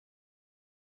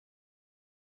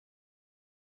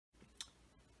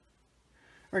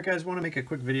Alright guys, I want to make a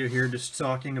quick video here just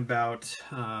talking about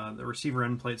the receiver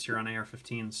end plates here on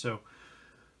AR-15s. So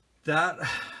the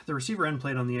receiver end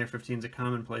plate on the AR-15 is a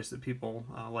common place that people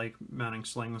like mounting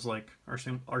slings like our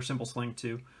simple sling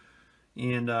to.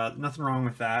 And nothing wrong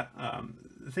with that.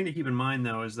 The thing to keep in mind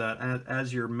though is that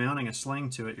as you're mounting a sling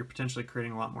to it, you're potentially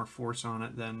creating a lot more force on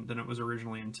it than it was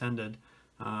originally intended.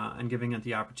 And giving it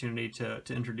the opportunity to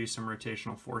introduce some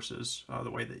rotational forces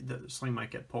the way that the sling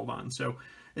might get pulled on. So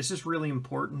it's just really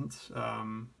important,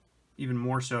 even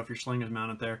more so if your sling is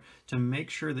mounted there, to make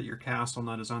sure that your castle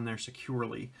nut is on there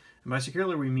securely. And by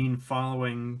securely we mean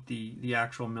following the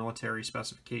actual military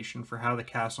specification for how the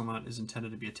castle nut is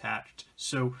intended to be attached.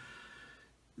 So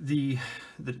the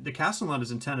castle nut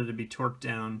is intended to be torqued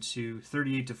down to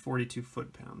 38 to 42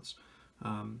 foot-pounds.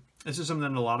 This is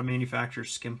something that a lot of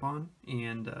manufacturers skimp on,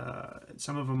 and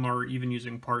some of them are even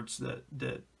using parts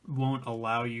that won't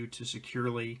allow you to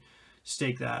securely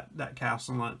stake that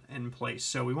castle nut in place.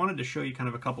 So we wanted to show you kind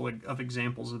of a couple of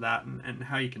examples of that and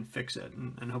how you can fix it,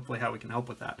 and hopefully how we can help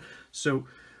with that. So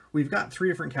we've got three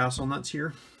different castle nuts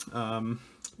here.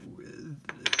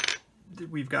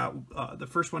 We've got the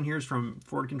first one here is from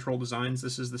Forward Control Designs.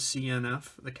 This is the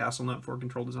CNF, the castle nut Forward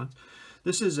Control Designs.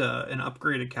 This is an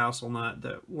upgraded castle nut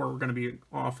that we're going to be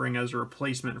offering as a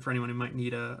replacement for anyone who might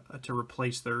need to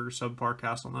replace their subpar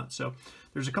castle nut. So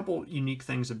there's a couple unique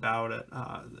things about it.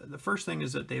 The first thing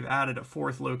is that they've added a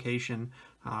fourth location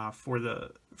for the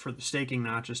staking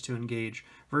notches to engage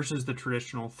versus the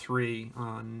traditional three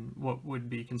on what would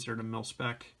be considered a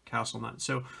mil-spec castle nut.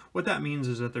 So what that means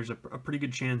is that there's a pretty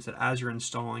good chance that as you're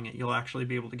installing it, you'll actually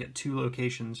be able to get two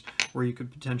locations where you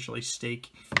could potentially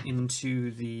stake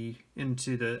into the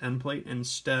end plate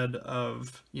instead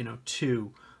of, you know,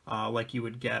 two like you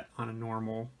would get on a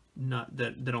normal nut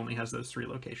that only has those three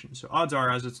locations. So odds are,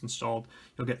 as it's installed,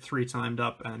 you'll get three timed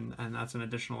up, and that's an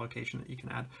additional location that you can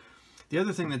add. The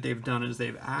other thing that they've done is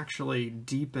they've actually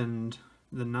deepened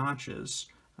the notches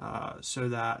so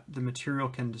that the material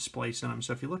can displace in them.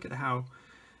 So if you look at how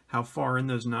far in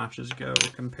those notches go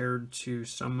compared to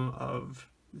some of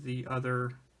the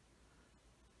other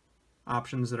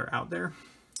options that are out there,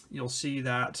 you'll see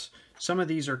that some of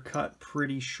these are cut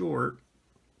pretty short.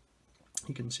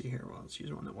 You can see here, well, let's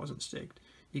use one that wasn't staked.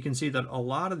 You can see that a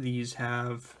lot of these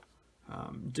have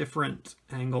different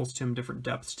angles to them, different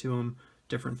depths to them,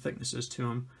 different thicknesses to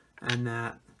them, and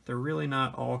that they're really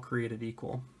not all created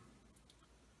equal.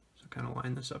 So kind of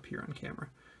line this up here on camera.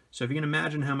 So if you can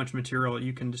imagine how much material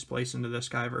you can displace into this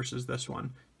guy versus this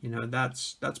one, you know,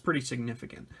 that's pretty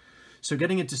significant. So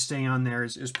getting it to stay on there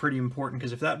is pretty important,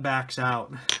 because if that backs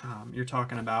out, you're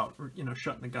talking about, you know,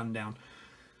 shutting the gun down.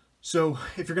 So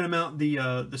if you're going to mount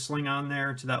the sling on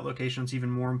there to that location, it's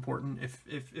even more important.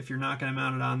 If you're not going to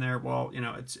mount it on there, well, you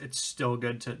know, it's still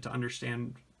good to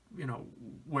understand, you know,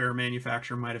 where a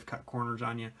manufacturer might have cut corners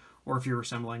on you, or if you're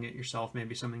assembling it yourself,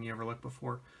 maybe something you overlooked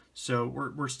before. So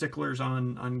we're sticklers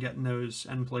on getting those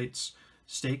end plates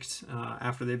staked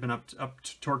after they've been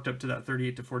torqued up to that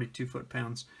 38 to 42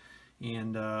 foot-pounds.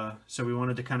 And so we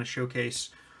wanted to kind of showcase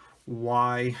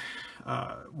why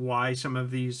some of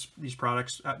these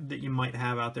products that you might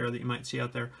have out there, that you might see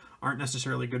out there, aren't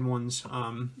necessarily good ones,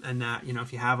 and that, you know,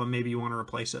 if you have them, maybe you want to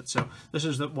replace it. So this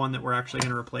is the one that we're actually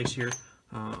going to replace here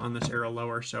on this arrow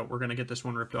lower. So we're going to get this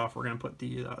one ripped off. We're going to put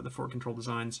the Forward Control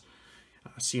Designs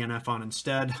CNF on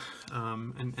instead,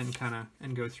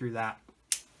 and go through that.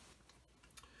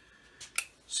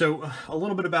 So a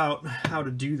little bit about how to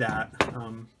do that.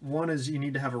 One is you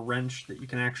need to have a wrench that you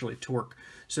can actually torque.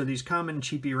 So these common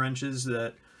cheapy wrenches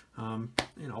that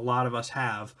you know, a lot of us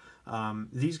have,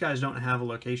 these guys don't have a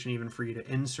location even for you to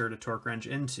insert a torque wrench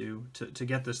into to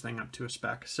get this thing up to a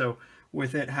spec. So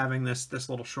with it having this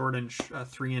little short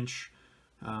 3-inch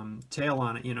tail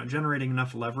on it, you know, generating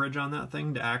enough leverage on that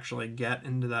thing to actually get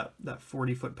into that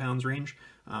 40 foot-pounds range,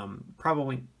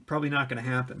 probably not going to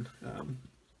happen.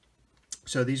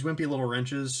 So these wimpy little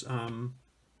wrenches,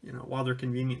 you know, while they're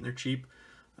convenient and they're cheap,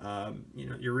 you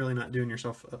know, you're really not doing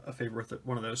yourself a favor with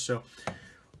one of those. So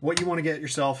what you want to get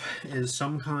yourself is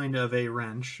some kind of a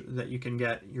wrench that you can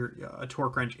get a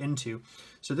torque wrench into.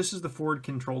 So this is the Forward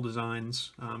Control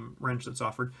Designs wrench that's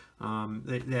offered.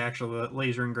 They actually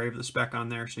laser engrave the spec on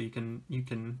there, so you can you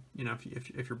know,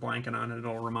 if you're blanking on it,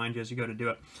 it'll remind you as you go to do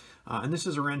it. And this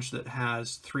is a wrench that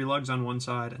has 3 lugs on one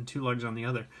side and 2 lugs on the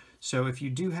other. So if you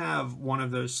do have one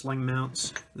of those sling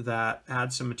mounts that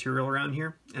adds some material around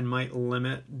here and might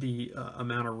limit the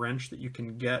amount of wrench that you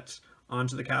can get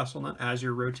onto the castle nut as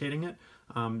you're rotating it,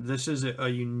 this is a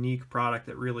unique product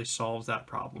that really solves that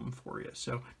problem for you.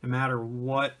 So no matter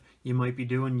what you might be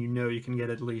doing, you know you can get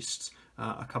at least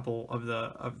a couple of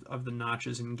the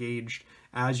notches engaged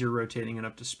as you're rotating it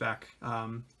up to spec.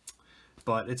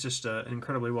 But it's just an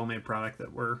incredibly well-made product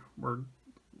that we're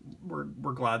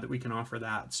glad that we can offer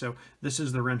that. So this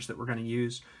is the wrench that we're going to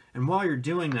use. And while you're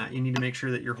doing that, you need to make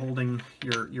sure that you're holding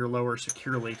your lower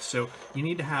securely. So you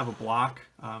need to have a block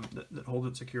that holds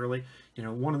it securely. You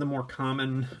know, one of the more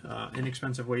common,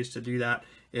 inexpensive ways to do that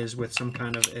is with some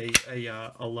kind of a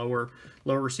lower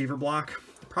receiver block.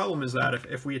 The problem is that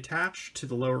if we attach to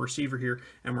the lower receiver here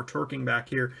and we're torquing back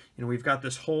here, you know, we've got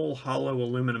this whole hollow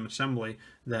aluminum assembly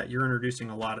that you're introducing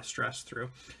a lot of stress through.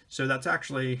 So that's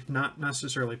actually not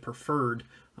necessarily preferred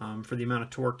for the amount of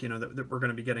torque, you know, that we're going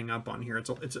to be getting up on here.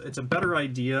 It's a better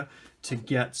idea to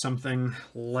get something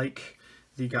like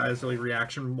the Geisley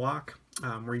reaction block,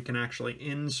 where you can actually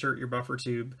insert your buffer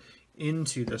tube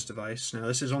into this device. Now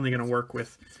this is only going to work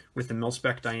with the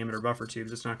mil-spec diameter buffer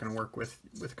tubes. It's not going to work with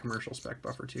commercial spec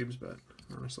buffer tubes, but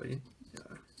honestly,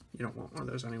 you don't want one of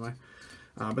those anyway.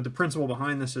 But the principle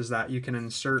behind this is that you can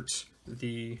insert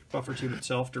the buffer tube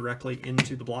itself directly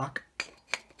into the block,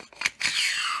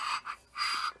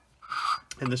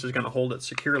 and this is going to hold it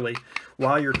securely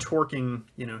while you're torquing,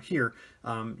 you know, here.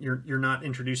 You're not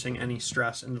introducing any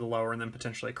stress into the lower and then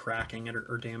potentially cracking it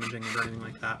or damaging it or anything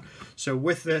like that. So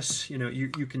with this, you know, you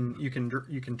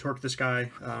can torque this guy.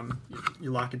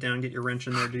 You lock it down, get your wrench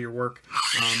in there, do your work,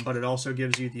 but it also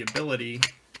gives you the ability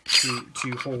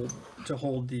to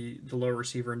hold the lower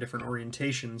receiver in different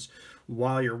orientations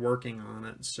while you're working on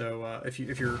it. So if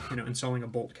you're you know, installing a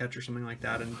bolt catch or something like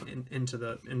that into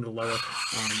the lower,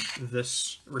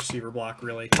 this receiver block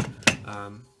really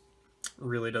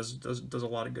does a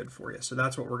lot of good for you. So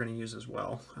that's what we're going to use as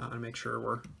well, and make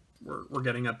sure we're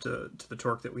getting up to the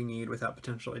torque that we need without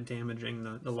potentially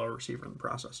damaging the lower receiver in the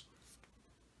process.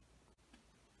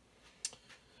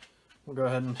 We'll go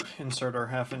ahead and insert our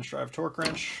 1/2-inch drive torque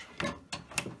wrench,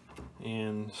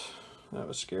 and that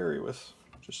was scary with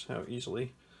just how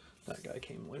easily that guy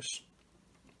came loose.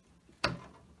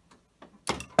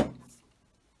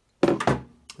 At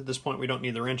this point we don't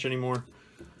need the wrench anymore.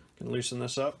 Can loosen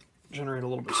this up, generate a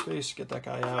little bit of space, get that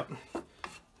guy out,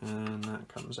 and that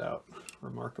comes out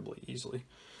remarkably easily.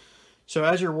 So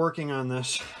as you're working on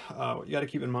this, what you got to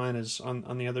keep in mind is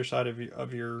on the other side of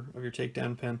your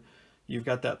takedown pin, you've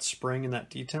got that spring and that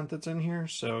detent that's in here,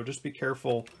 so just be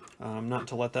careful not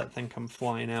to let that thing come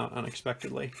flying out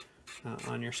unexpectedly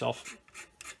on yourself.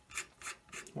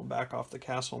 We'll back off the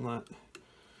castle nut.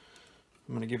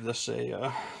 I'm going to give this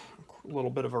a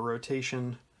little bit of a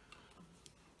rotation.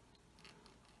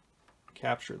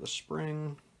 Capture the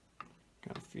spring.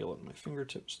 Kind of feel it in my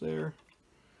fingertips there.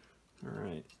 All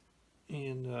right,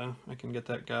 and I can get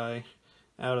that guy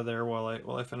out of there while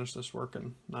I finish this work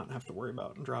and not have to worry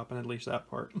about dropping at least that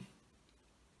part.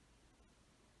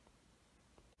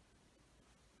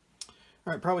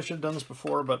 All right, probably should have done this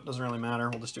before, but it doesn't really matter.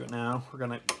 We'll just do it now. We're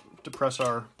going to depress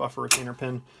our buffer retainer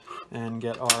pin and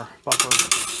get our buffer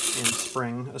and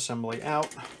spring assembly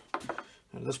out.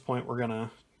 And at this point, we're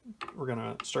gonna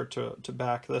start to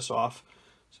back this off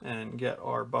and get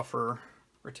our buffer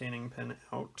retaining pin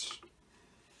out.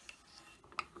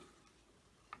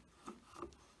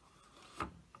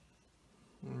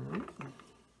 All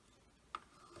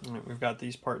right, we've got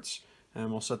these parts,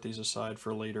 and we'll set these aside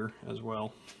for later as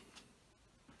well.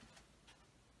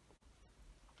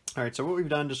 All right, so what we've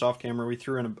done just off camera, we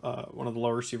threw in one of the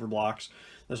lower receiver blocks.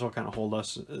 This will kind of hold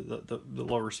us, the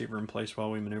lower receiver in place while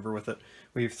we maneuver with it.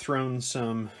 We've thrown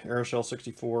some Aeroshell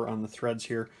 64 on the threads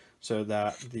here so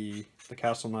that the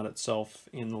castle nut itself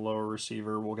in the lower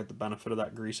receiver will get the benefit of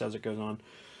that grease as it goes on.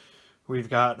 We've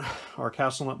got our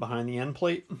castle nut behind the end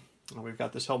plate. We've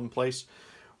got this held in place.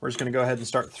 We're just going to go ahead and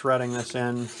start threading this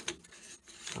in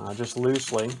just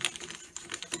loosely,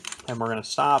 and we're going to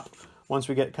stop once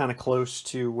we get kind of close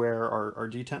to where our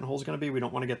detent hole is going to be. We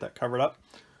don't want to get that covered up.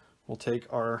 We'll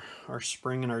take our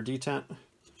spring and our detent,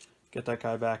 get that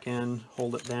guy back in,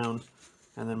 hold it down,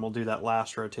 and then we'll do that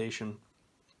last rotation.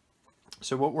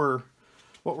 So what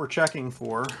we're checking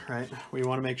for, right? We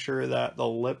want to make sure that the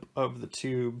lip of the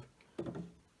tube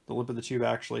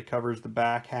actually covers the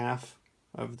back half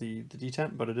of the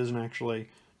detent, but it isn't actually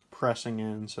pressing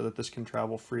in, so that this can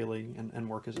travel freely and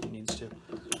work as it needs to.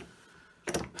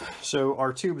 So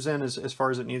our tube's in as far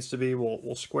as it needs to be.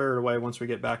 We'll square it away once we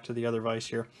get back to the other vise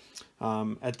here.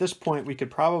 At this point, we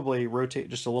could probably rotate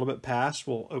just a little bit past.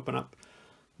 We'll open up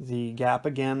the gap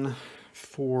again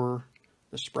for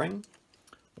the spring.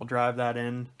 We'll drive that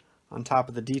in on top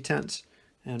of the detent,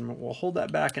 and we'll hold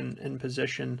that back in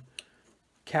position,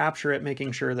 capture it,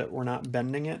 making sure that we're not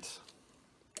bending it.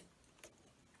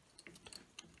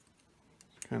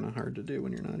 kind of hard to do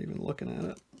when you're not even looking at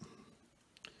it.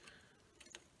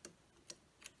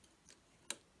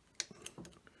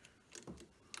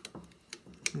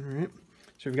 All right,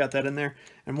 so we've got that in there.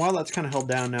 And while that's kind of held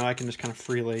down now, I can just kind of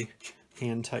freely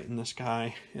hand tighten this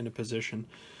guy into position.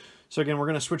 So again, we're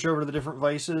going to switch over to the different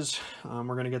vices. We're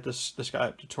going to get this guy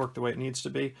up to torque the way it needs to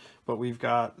be, but we've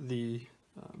got the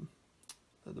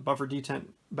buffer detent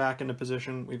back into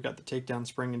position. We've got the takedown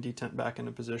spring and detent back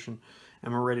into position,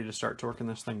 and we're ready to start torquing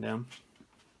this thing down.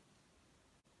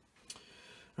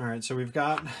 All right, so we've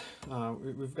got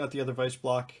the other vice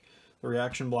block, the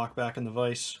reaction block back in the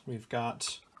vise. We've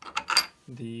got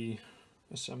the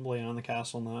assembly on the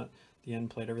castle nut, the end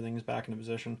plate, everything's back into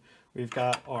position. We've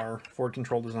got our Forward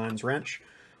Control Designs wrench.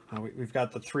 We've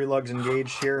got the 3 lugs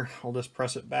engaged here. I'll just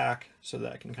press it back so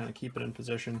that I can kind of keep it in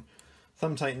position.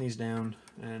 Thumb tighten these down,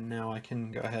 and now I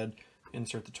can go ahead,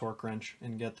 insert the torque wrench,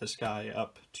 and get this guy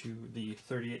up to the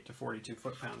 38 to 42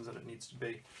 foot-pounds that it needs to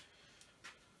be.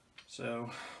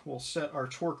 So we'll set our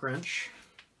torque wrench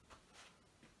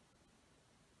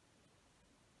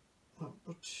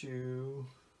up to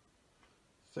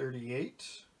 38.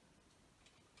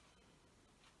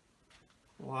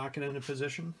 Lock it into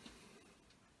position.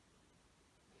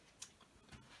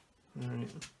 All right,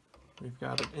 we've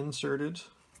got it inserted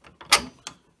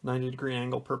 90-degree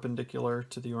angle perpendicular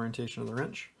to the orientation of the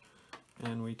wrench,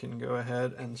 and we can go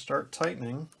ahead and start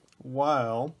tightening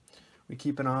while we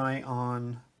keep an eye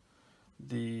on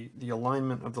the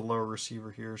alignment of the lower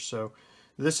receiver here. So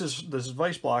this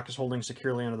vice block is holding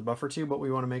securely onto the buffer tube, but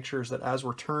we want to make sure is that as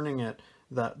we're turning it,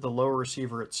 that the lower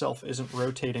receiver itself isn't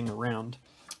rotating around.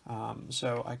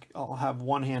 So I'll have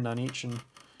one hand on each and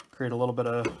create a little bit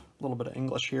of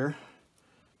English here.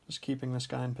 Just keeping this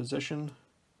guy in position,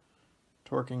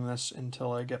 torquing this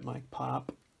until I get my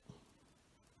pop.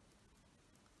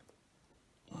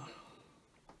 All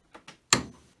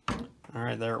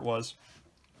right, there it was.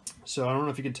 So I don't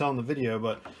know if you can tell in the video,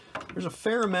 but there's a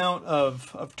fair amount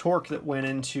of torque that went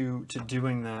into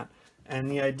doing that. And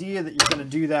the idea that you're going to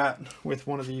do that with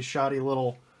one of these shoddy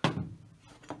little,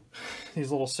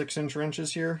 these little 6-inch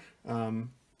wrenches here,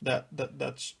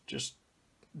 that's just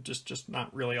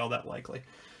not really all that likely.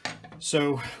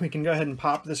 So we can go ahead and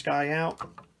pop this guy out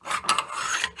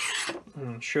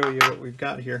and show you what we've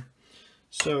got here.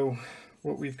 So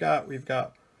what we've got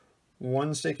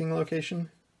 1 staking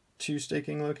location, 2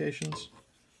 staking locations,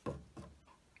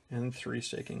 and 3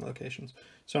 staking locations.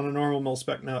 So on a normal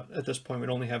mil-spec nut, at this point we'd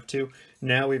only have 2.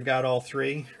 Now we've got all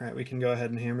 3. All right, we can go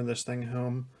ahead and hammer this thing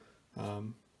home,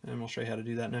 and we'll show you how to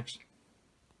do that next.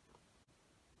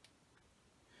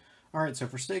 All right, so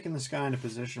for staking this guy into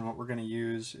position, what we're going to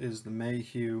use is the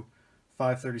Mayhew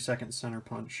 5/32 center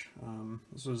punch.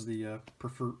 This was the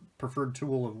preferred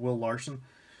tool of Will Larson,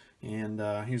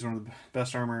 and he's one of the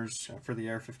best armors for the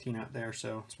AR-15 out there,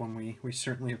 so it's one we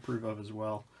certainly approve of as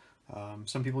well.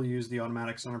 Some people use the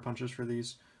automatic center punches for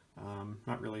these.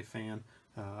 Not really a fan.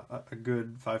 A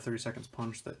good 5/32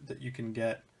 punch that you can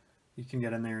get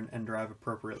in there and drive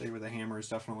appropriately with a hammer is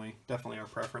definitely our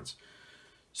preference.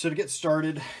 So to get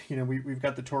started, you know, we've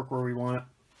got the torque where we want it.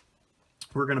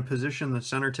 We're going to position the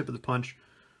center tip of the punch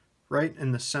right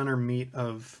in the center meat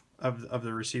of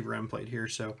the receiver end plate here.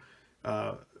 So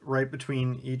right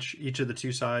between each of the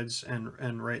 2 sides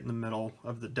and right in the middle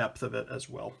of the depth of it as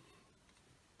well.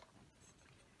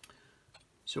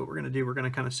 So what we're going to do, we're going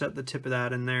to kind of set the tip of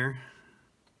that in there.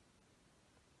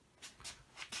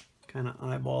 Kind of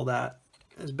eyeball that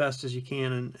as best as you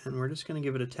can, and we're just going to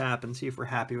give it a tap and see if we're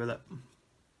happy with it.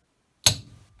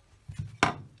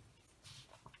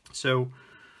 So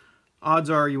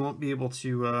odds are you won't be able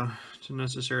to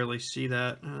necessarily see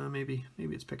that. Maybe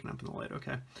it's picking up in the light.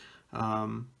 Okay,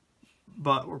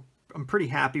 but I'm pretty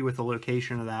happy with the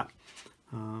location of that.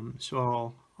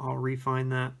 So I'll refine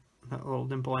that little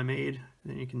dimple I made,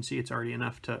 and you can see it's already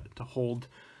enough to hold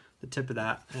the tip of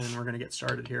that, and we're going to get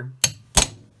started here.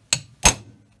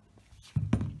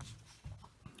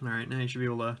 All right, now you should be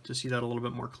able to see that a little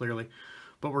bit more clearly.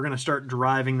 But we're going to start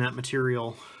driving that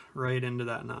material right into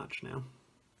that notch now.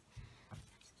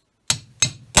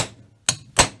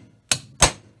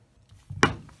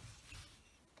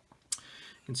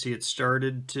 You can see it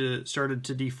started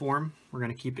to deform. We're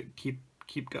going to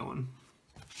keep going.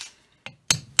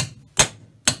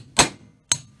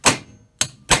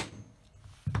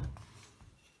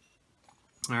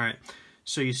 All right,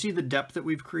 so you see the depth that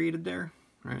we've created there,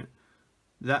 right?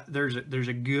 That there's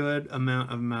a good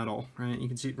amount of metal, right? You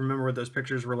can see, remember what those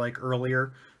pictures were like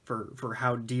earlier for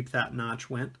how deep that notch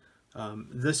went.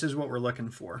 This is what we're looking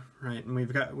for, right? And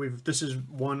this is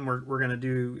one we're going to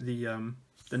do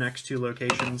the next 2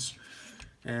 locations,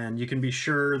 and you can be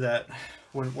sure that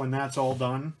when that's all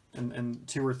done, and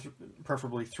two or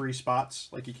preferably three spots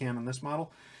like you can on this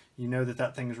model, you know that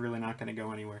that thing is really not going to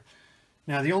go anywhere.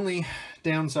 Now, the only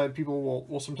downside people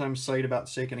will sometimes cite about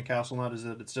staking a castle nut is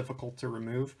that it's difficult to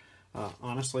remove.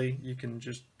 Honestly, you can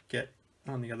just get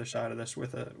on the other side of this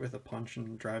with a punch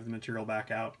and drive the material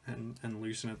back out and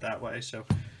loosen it that way. So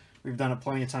we've done it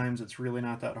plenty of times. It's really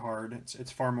not that hard.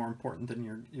 It's far more important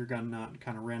than your gun not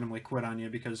kind of randomly quit on you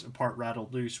because a part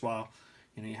rattled loose while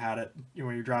you had it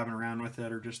when you're driving around with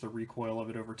it, or just the recoil of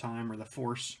it over time, or the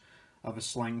force of a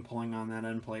sling pulling on that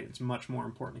end plate. It's much more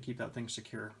important to keep that thing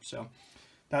secure. So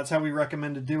that's how we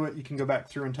recommend to do it. You can go back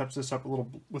through and touch this up a little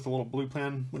with a little blue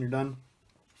pen when you're done.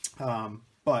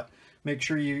 But make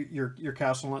sure your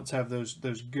castle nuts have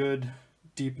those good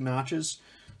deep notches,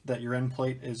 that your end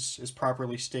plate is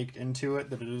properly staked into it,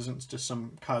 that it isn't just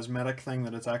some cosmetic thing,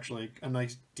 that it's actually a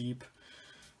nice deep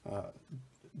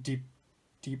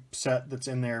set that's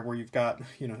in there where you've got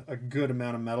a good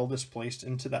amount of metal displaced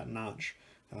into that notch.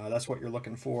 That's what you're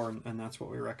looking for, and that's what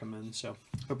we recommend. So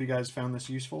hope you guys found this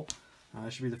useful.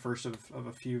 This should be the first of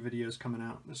a few videos coming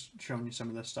out just showing you some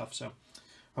of this stuff. So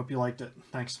hope you liked it.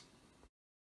 Thanks.